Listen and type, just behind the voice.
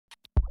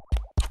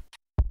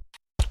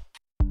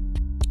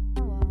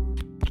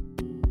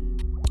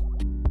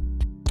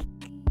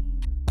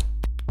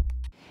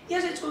E a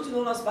gente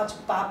continua o nosso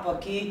bate-papo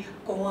aqui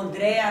com o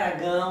André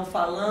Aragão,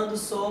 falando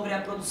sobre a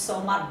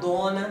produção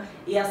Madonna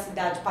e a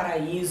Cidade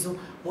Paraíso.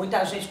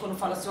 Muita gente quando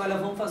fala assim, olha,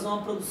 vamos fazer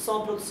uma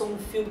produção de um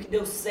filme que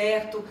deu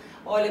certo,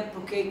 olha,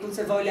 porque quando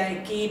você vai olhar a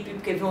equipe,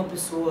 porque vê uma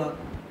pessoa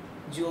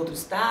de outro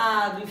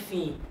estado,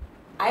 enfim.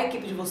 A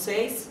equipe de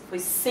vocês foi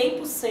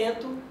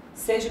 100%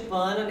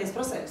 sergipana nesse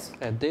processo.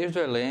 Desde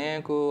o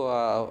elenco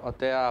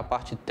até a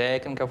parte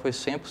técnica foi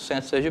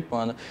 100%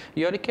 sergipana.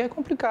 E olha que é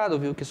complicado,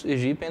 viu? Que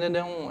Sergipe ainda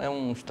é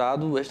um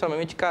estado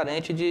extremamente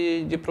carente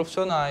de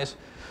profissionais.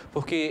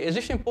 Porque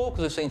existem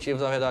poucos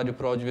incentivos, na verdade,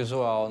 para o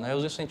audiovisual, né?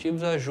 Os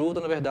incentivos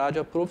ajudam, na verdade,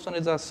 a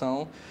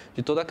profissionalização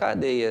de toda a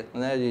cadeia,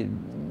 né?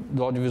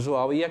 Do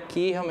audiovisual. E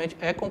aqui realmente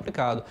é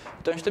complicado.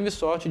 Então a gente teve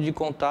sorte de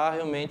contar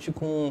realmente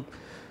com...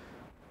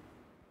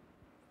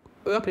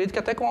 Eu acredito que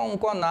até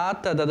com a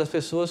nata das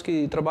pessoas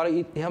que trabalham,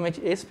 e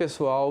realmente esse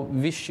pessoal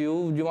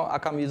vestiu a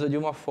camisa de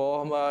uma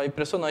forma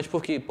impressionante,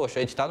 porque, poxa,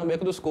 a gente está no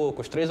Beco dos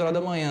Cocos, 3 horas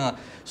da manhã,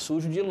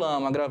 sujo de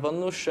lama,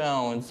 gravando no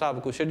chão, sabe,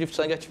 com cheiro de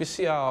sangue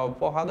artificial,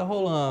 porrada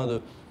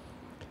rolando.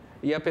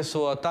 E a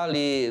pessoa tá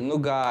ali no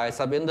gás,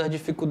 sabendo das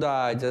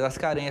dificuldades, das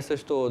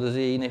carências todas,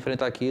 e indo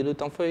enfrentar aquilo,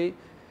 então foi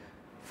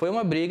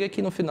uma briga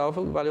que no final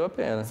valeu a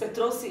pena. Você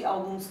trouxe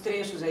alguns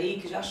trechos aí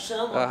que já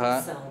chamam a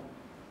atenção.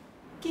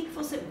 O que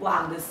você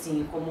guarda,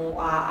 assim, como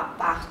a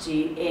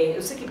parte...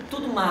 eu sei que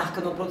tudo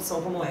marca numa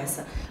produção como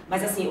essa,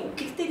 mas, assim, o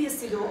que teria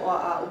sido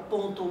o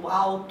ponto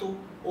alto,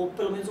 ou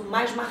pelo menos o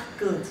mais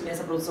marcante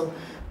nessa produção,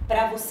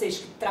 para vocês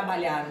que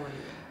trabalharam ali?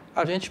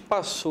 A gente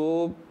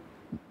passou,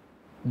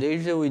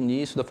 desde o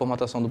início da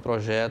formatação do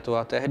projeto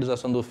até a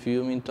realização do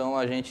filme, então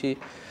a gente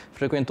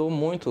frequentou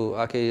muito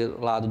aquele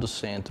lado do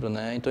centro,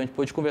 né? Então a gente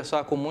pôde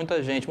conversar com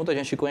muita gente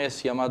que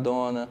conhecia a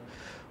Madonna,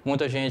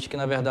 muita gente que,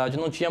 na verdade,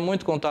 não tinha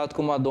muito contato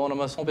com Madonna,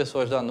 mas são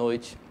pessoas da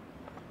noite.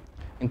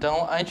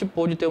 Então, a gente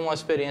pôde ter uma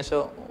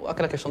experiência,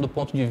 aquela questão do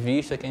ponto de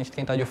vista, que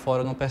quem está de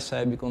fora não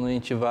percebe. Quando a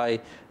gente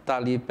vai estar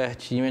ali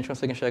pertinho, a gente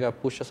consegue enxergar,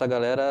 puxa, essa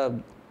galera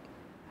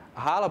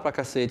rala pra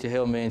cacete,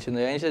 realmente,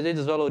 né? A gente às vezes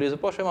desvaloriza,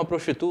 poxa, é uma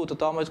prostituta e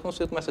tal, mas quando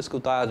você começa a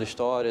escutar as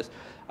histórias,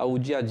 o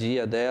dia a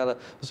dia dela,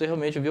 você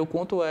realmente vê o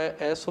quanto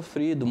é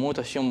sofrido.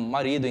 Muitas tinham um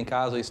marido em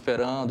casa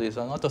esperando, e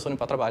não estou só indo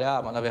para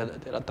trabalhar, mas, na verdade,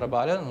 ela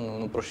trabalha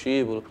no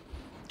prostíbulo.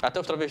 Até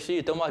os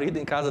travestis, tem um marido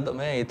em casa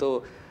também,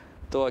 estou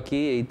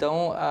aqui.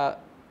 Então,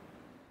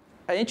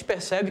 a gente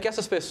percebe que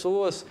essas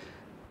pessoas,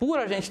 por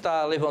a gente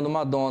estar levando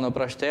Madonna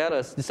para as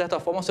telas, de certa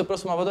forma se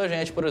aproximavam da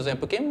gente, por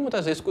exemplo. Quem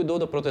muitas vezes cuidou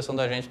da proteção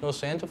da gente no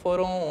centro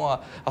foram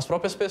as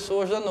próprias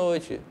pessoas da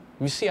noite,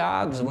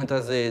 viciados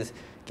muitas vezes,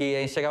 que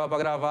a gente chegava para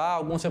gravar,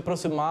 alguns se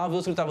aproximavam,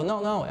 outros gritavam,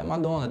 não, é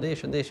Madonna,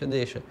 deixa.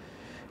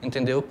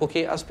 Entendeu?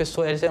 Porque as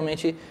pessoas eles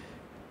realmente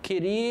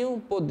queriam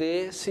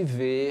poder se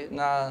ver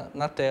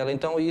na tela,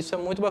 então isso é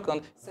muito bacana.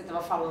 Você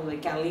estava falando aí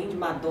que além de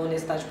Madonna e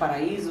Cidade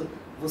Paraíso,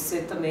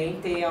 você também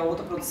tem a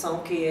outra produção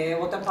que é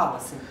o Hotel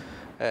Palace.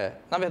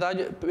 Na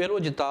verdade, pelo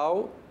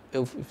edital,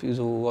 eu fiz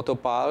o Hotel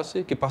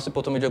Palace, que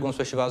participou também de alguns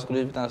festivais,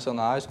 inclusive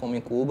internacionais, como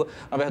em Cuba.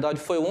 Na verdade,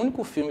 foi o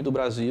único filme do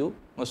Brasil.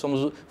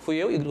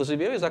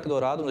 Inclusive eu e Isaac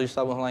Dourado, nós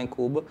estávamos lá em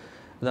Cuba,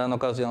 na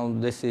ocasião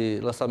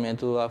desse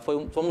lançamento.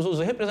 Fomos os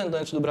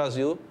representantes do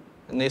Brasil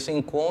nesse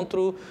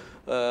encontro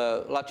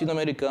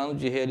latino-americano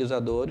de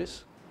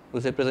realizadores.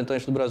 Os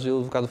representantes do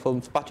Brasil, no caso,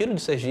 partiram de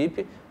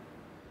Sergipe,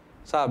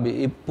 sabe?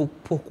 E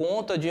por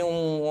conta de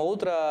uma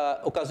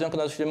outra ocasião que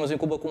nós estivemos em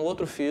Cuba com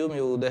outro filme,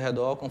 o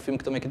Derredor, um filme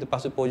que também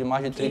participou de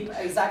mais de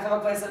 30... Isaac estava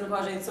conversando com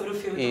a gente sobre o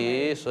filme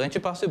também. Isso, a gente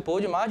participou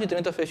de mais de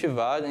 30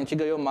 festivais, a gente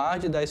ganhou mais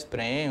de 10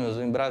 prêmios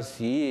em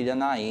Brasília,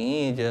 na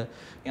Índia,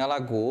 em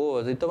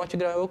Alagoas, então a gente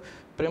ganhou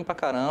prêmio pra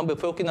caramba.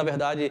 Foi o que, na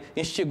verdade,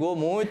 instigou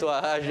muito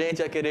a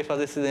gente a querer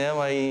fazer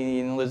cinema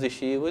e não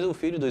desistir. O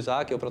filho do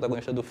Isaac é o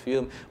protagonista do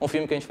filme, um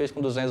filme que a gente fez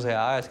com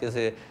R$200, quer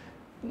dizer...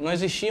 Não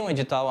existia um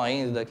edital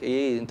ainda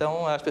daqui,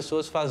 então as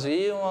pessoas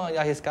faziam,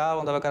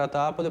 arriscavam, davam cara a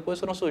tapa, depois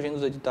foram surgindo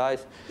os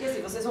editais. E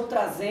assim, vocês vão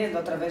trazendo,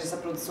 através dessa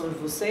produção de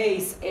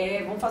vocês,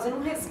 vão fazendo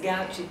um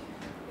resgate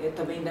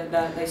também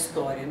da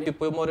história, né?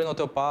 Tipo, eu morei no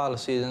Hotel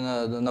Palace,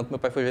 meu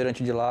pai foi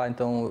gerente de lá,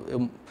 então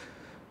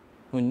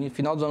no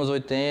final dos anos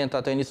 80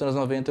 até início dos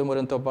anos 90 eu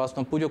morei no Hotel Palace,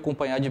 não pude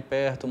acompanhar de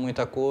perto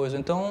muita coisa,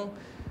 então...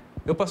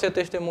 Eu passei a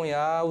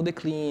testemunhar o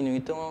declínio,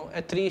 então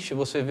é triste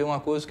você ver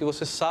uma coisa que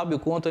você sabe o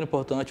quanto é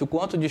importante, o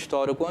quanto de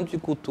história, o quanto de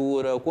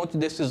cultura, o quanto de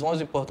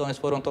decisões importantes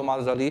foram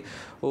tomadas ali,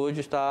 hoje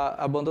está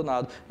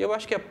abandonado. E eu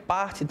acho que é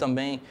parte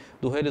também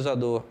do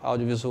realizador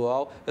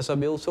audiovisual é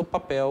saber o seu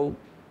papel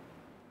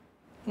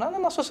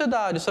na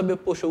sociedade, saber,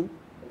 poxa,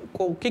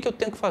 o que eu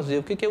tenho que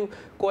fazer,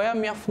 qual é a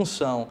minha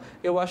função.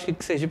 Eu acho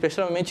que Sergipe é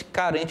extremamente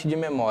carente de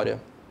memória.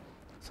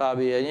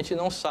 Sabe? A gente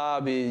não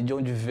sabe de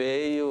onde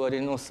veio, a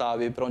gente não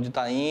sabe para onde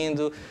está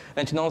indo, a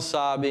gente não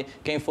sabe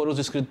quem foram os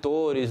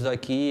escritores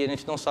daqui, a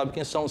gente não sabe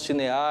quem são os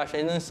cineastas,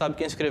 a gente não sabe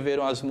quem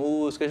escreveram as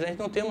músicas, a gente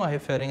não tem uma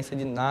referência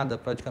de nada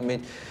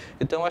praticamente.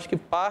 Então, acho que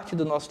parte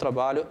do nosso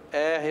trabalho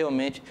é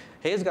realmente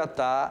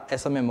resgatar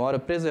essa memória,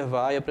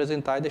 preservar e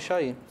apresentar e deixar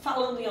aí.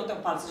 Falando em Hotel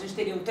Palace, a gente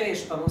teria um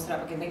trecho para mostrar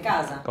para quem tem em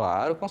casa?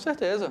 Claro, com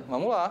certeza.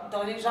 Vamos lá.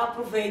 Então a gente já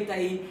aproveita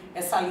aí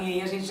essa linha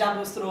aí, a gente já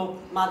mostrou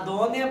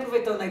Madonna e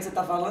aproveitando aí que você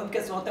está falando, porque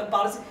assim, o Hotel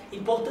Palace é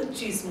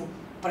importantíssimo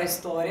para a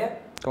história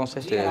com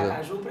certeza. de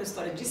Aracaju, para a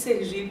história de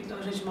Sergipe, então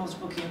a gente mostra um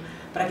pouquinho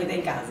para quem tem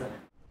em casa.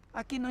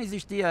 Aqui não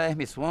existia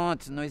Hermes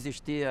Fontes, não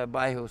existia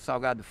bairro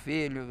Salgado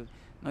Filho,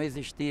 não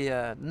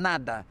existia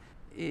nada.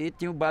 E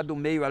tinha o bar do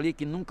meio ali,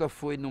 que nunca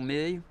foi no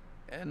meio,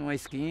 numa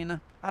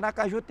esquina.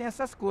 Aracaju tem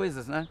essas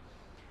coisas, né?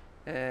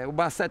 O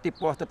bar Sete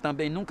Portas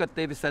também nunca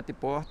teve 7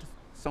 portas,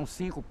 são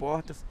 5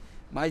 portas.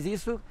 Mas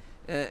isso,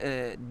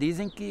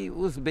 dizem que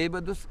os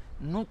bêbados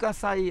nunca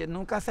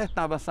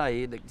acertavam a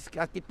saída. Diz que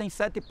aqui tem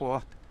 7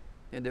 portas,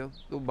 entendeu?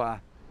 Do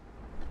bar.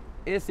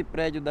 Esse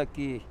prédio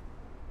daqui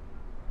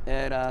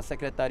era a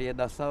Secretaria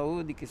da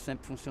Saúde, que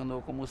sempre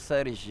funcionou como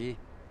Sergi.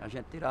 A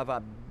gente tirava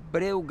a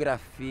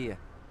breografia.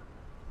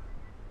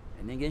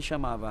 Ninguém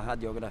chamava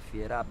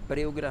radiografia, era a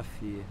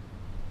breografia.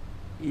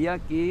 E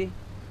aqui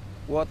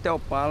o Hotel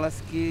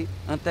Palace, que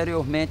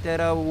anteriormente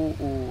era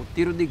o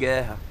tiro de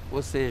guerra,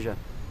 ou seja,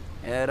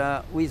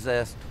 era o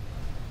exército.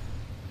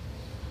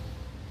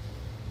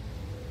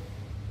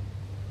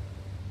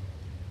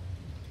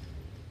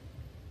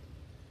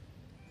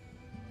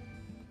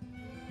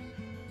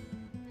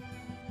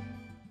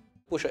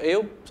 Puxa,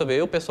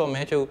 eu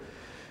pessoalmente, eu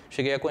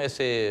cheguei a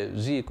conhecer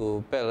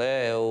Zico,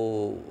 Pelé,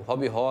 o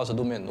Robbie Rosa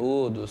do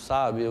Menudo,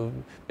 sabe? Eu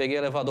peguei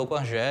elevador com a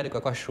Angélica,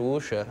 com a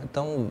Xuxa.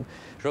 Então,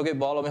 joguei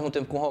bola ao mesmo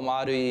tempo com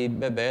Romário e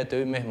Bebeto,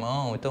 eu e meu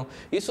irmão. Então,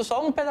 isso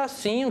só um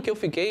pedacinho que eu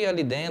fiquei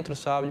ali dentro,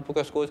 sabe? De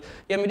poucas coisas.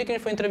 E à medida que a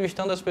gente foi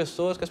entrevistando as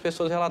pessoas, que as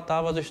pessoas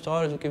relatavam as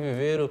histórias do que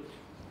viveram,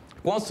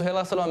 quantos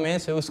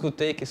relacionamentos eu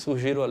escutei que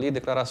surgiram ali,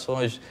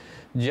 declarações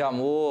de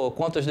amor,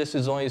 quantas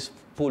decisões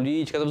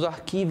políticas, os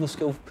arquivos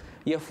que eu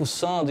ia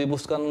fuçando e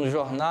buscando nos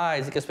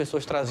jornais e que as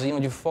pessoas traziam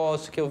de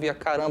fotos, que eu via,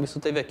 caramba, isso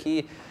teve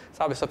aqui,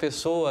 sabe, essa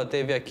pessoa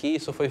teve aqui,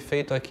 isso foi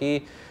feito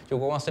aqui,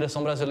 jogou uma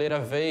seleção brasileira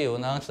veio,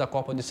 né, antes da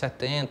Copa de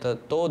 70,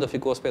 toda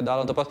ficou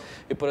hospedada.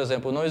 E, por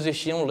exemplo, não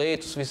existiam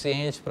leitos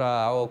suficientes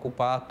para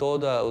ocupar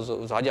todos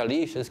os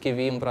radialistas que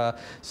vinham para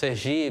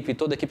Sergipe,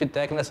 toda a equipe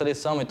técnica da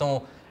seleção,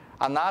 então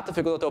a nata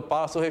ficou no Hotel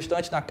Palace, o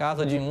restante na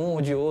casa de um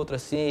ou de outro,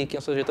 assim, que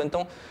iam se ajeitando.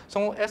 Então,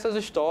 são essas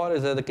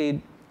histórias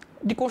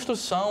de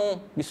construção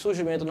e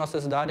surgimento da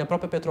nossa cidade, a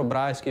própria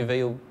Petrobras que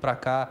veio para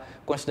cá,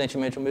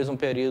 coincidentemente no mesmo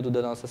período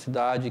da nossa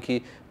cidade,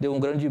 que deu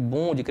um grande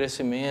boom de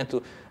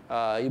crescimento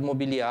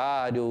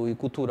imobiliário e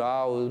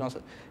cultural.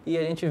 E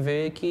a gente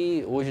vê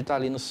que hoje está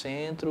ali no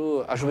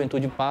centro, a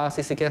juventude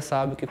passa e sequer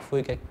sabe o que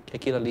foi que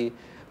aquilo ali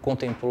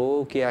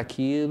contemplou, o que é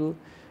aquilo,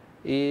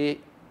 e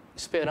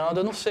esperando,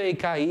 eu não sei,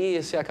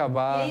 cair, se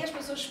acabar. E aí as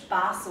pessoas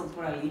passam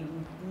por ali,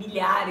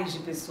 milhares de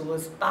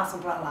pessoas passam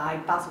para lá e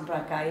passam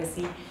para cá, e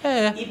assim.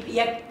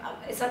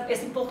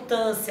 Essa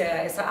importância,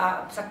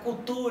 essa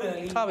cultura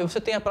ali. Sabe, você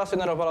tem a Praça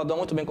General Valadão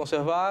muito bem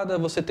conservada,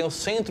 você tem o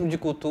Centro de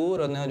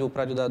Cultura, né, onde o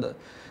prédio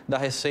da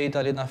Receita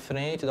ali na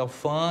frente, da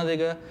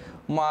alfândega,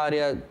 uma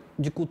área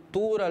de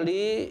cultura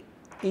ali,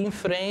 e em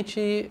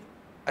frente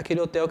aquele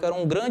hotel que era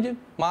um grande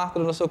marco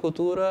da nossa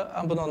cultura,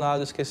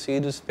 abandonado,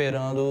 esquecido,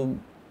 esperando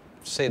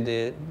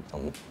ceder. Então,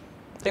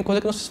 tem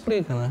coisa que não se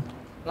explica, né?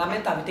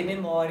 Lamentável, tem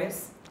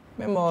memórias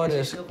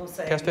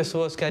que as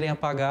pessoas querem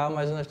apagar,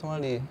 mas ainda estão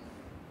ali.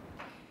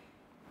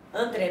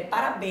 André,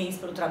 parabéns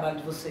pelo trabalho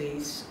de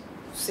vocês,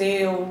 o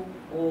seu,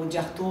 o de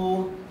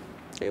Arthur.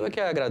 Eu é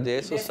que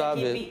agradeço,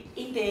 sabe? A equipe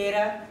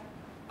inteira,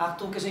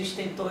 Arthur, que a gente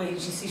tentou, a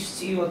gente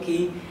insistiu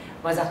aqui,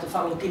 mas Arthur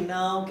falou que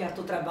não, que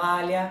Arthur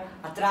trabalha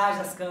atrás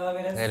das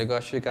câmeras. Ele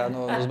gosta de ficar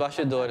nos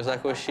bastidores, na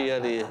coxinha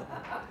ali.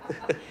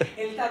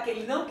 Ele tá aqui,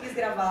 ele não quis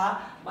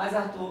gravar, mas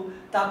Arthur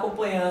tá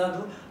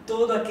acompanhando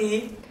tudo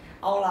aqui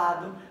ao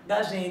lado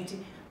da gente.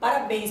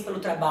 Parabéns pelo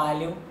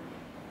trabalho.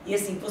 E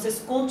assim, que vocês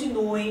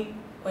continuem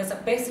com essa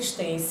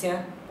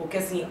persistência, porque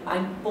assim, a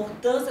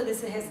importância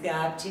desse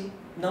resgate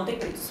não tem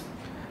preço.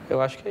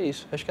 Eu acho que é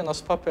isso. Acho que é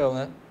nosso papel,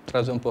 né?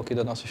 Trazer um pouquinho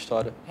da nossa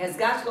história.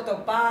 Resgate do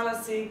Hotel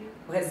Palace,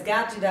 o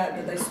resgate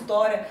da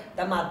história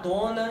da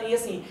Madonna. E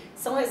assim,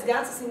 são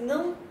resgates assim,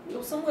 não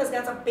são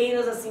resgates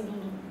apenas assim,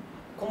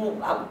 como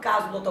o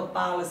caso do Hotel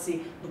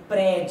Palace, do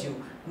prédio,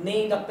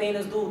 nem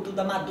apenas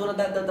da Madonna,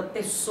 da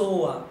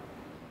pessoa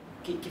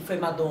que foi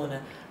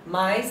Madonna,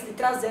 mas de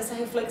trazer essa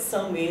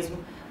reflexão mesmo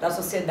da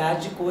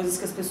sociedade, de coisas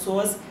que as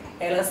pessoas,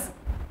 elas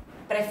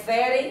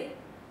preferem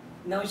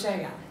não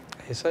enxergar.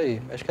 É isso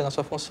aí. Acho que é a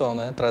nossa função,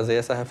 né? Trazer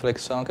essa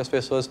reflexão que as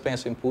pessoas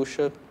pensem,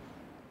 puxa,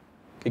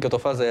 o que eu estou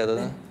fazendo,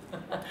 né?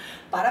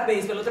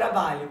 Parabéns pelo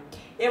trabalho.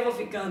 Eu vou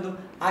ficando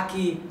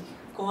aqui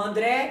com o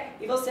André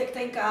e você que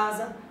está em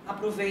casa,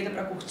 aproveita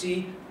para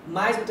curtir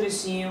mais um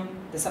trechinho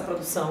dessa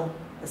produção,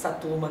 dessa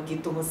turma aqui,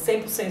 turma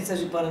 100%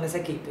 sergipana nessa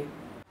equipe.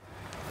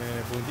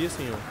 Bom dia,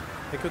 senhor.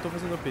 É que eu estou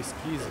fazendo uma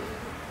pesquisa.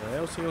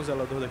 É o senhor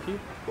zelador daqui?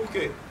 Por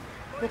quê?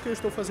 Porque eu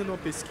estou fazendo uma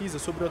pesquisa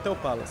sobre o Hotel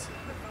Palace,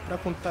 para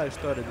contar a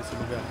história desse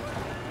lugar.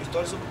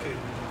 História sobre o quê?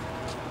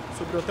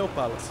 Sobre o Hotel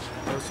Palace.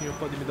 O senhor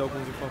pode me dar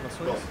algumas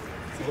informações? Bom,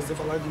 se você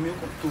falar de mim, eu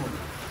conto tudo.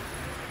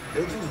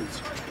 3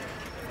 minutos.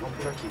 Vamos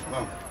por aqui,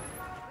 vamos.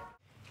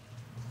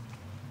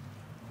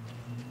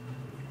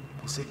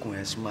 Você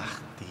conhece um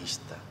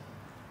artista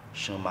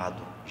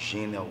chamado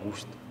Gênio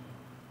Augusto?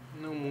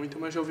 Não muito,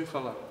 mas já ouvi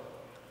falar.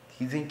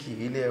 Dizem que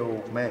ele é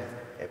o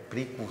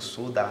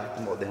precursor da arte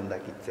moderna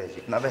daqui de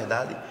Sergipe. Na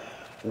verdade,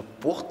 o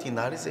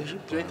Portinari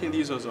sergipano. Já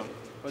entendi, Zozó.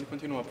 Pode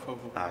continuar, por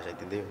favor. Ah, já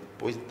entendeu?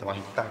 Pois então, a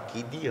gente está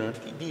aqui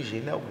diante de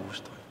Gênio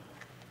Augusto.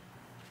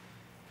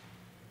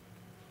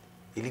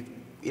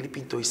 Ele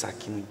pintou isso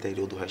aqui no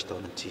interior do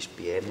restaurante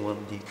X-Pierre no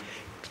ano de...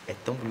 É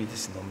tão bonito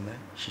esse nome, né?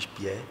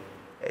 X-Pierre.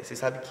 Você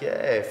sabe que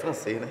é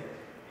francês, né?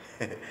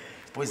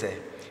 Pois é,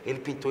 ele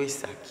pintou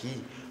isso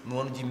aqui no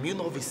ano de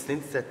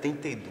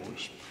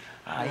 1972.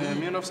 Aí...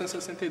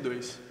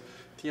 1962.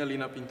 Tinha ali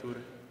na pintura.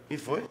 E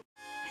foi?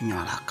 Em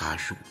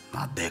Aracaju,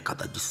 na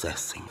década de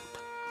 60,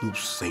 no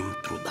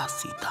centro da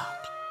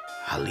cidade,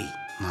 ali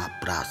na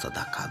Praça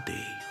da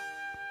Cadeia.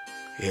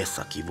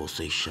 Essa que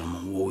vocês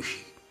chamam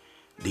hoje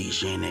de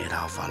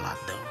General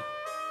Valadão.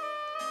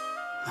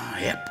 Na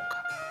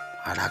época,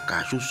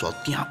 Aracaju só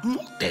tinha um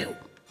hotel,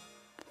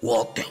 o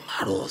Hotel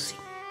Marose.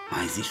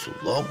 Mas isso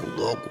logo,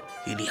 logo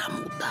iria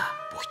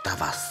mudar, pois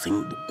estava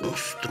sendo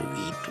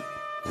construído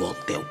o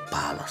Hotel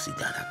Palace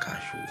de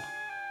Aracaju.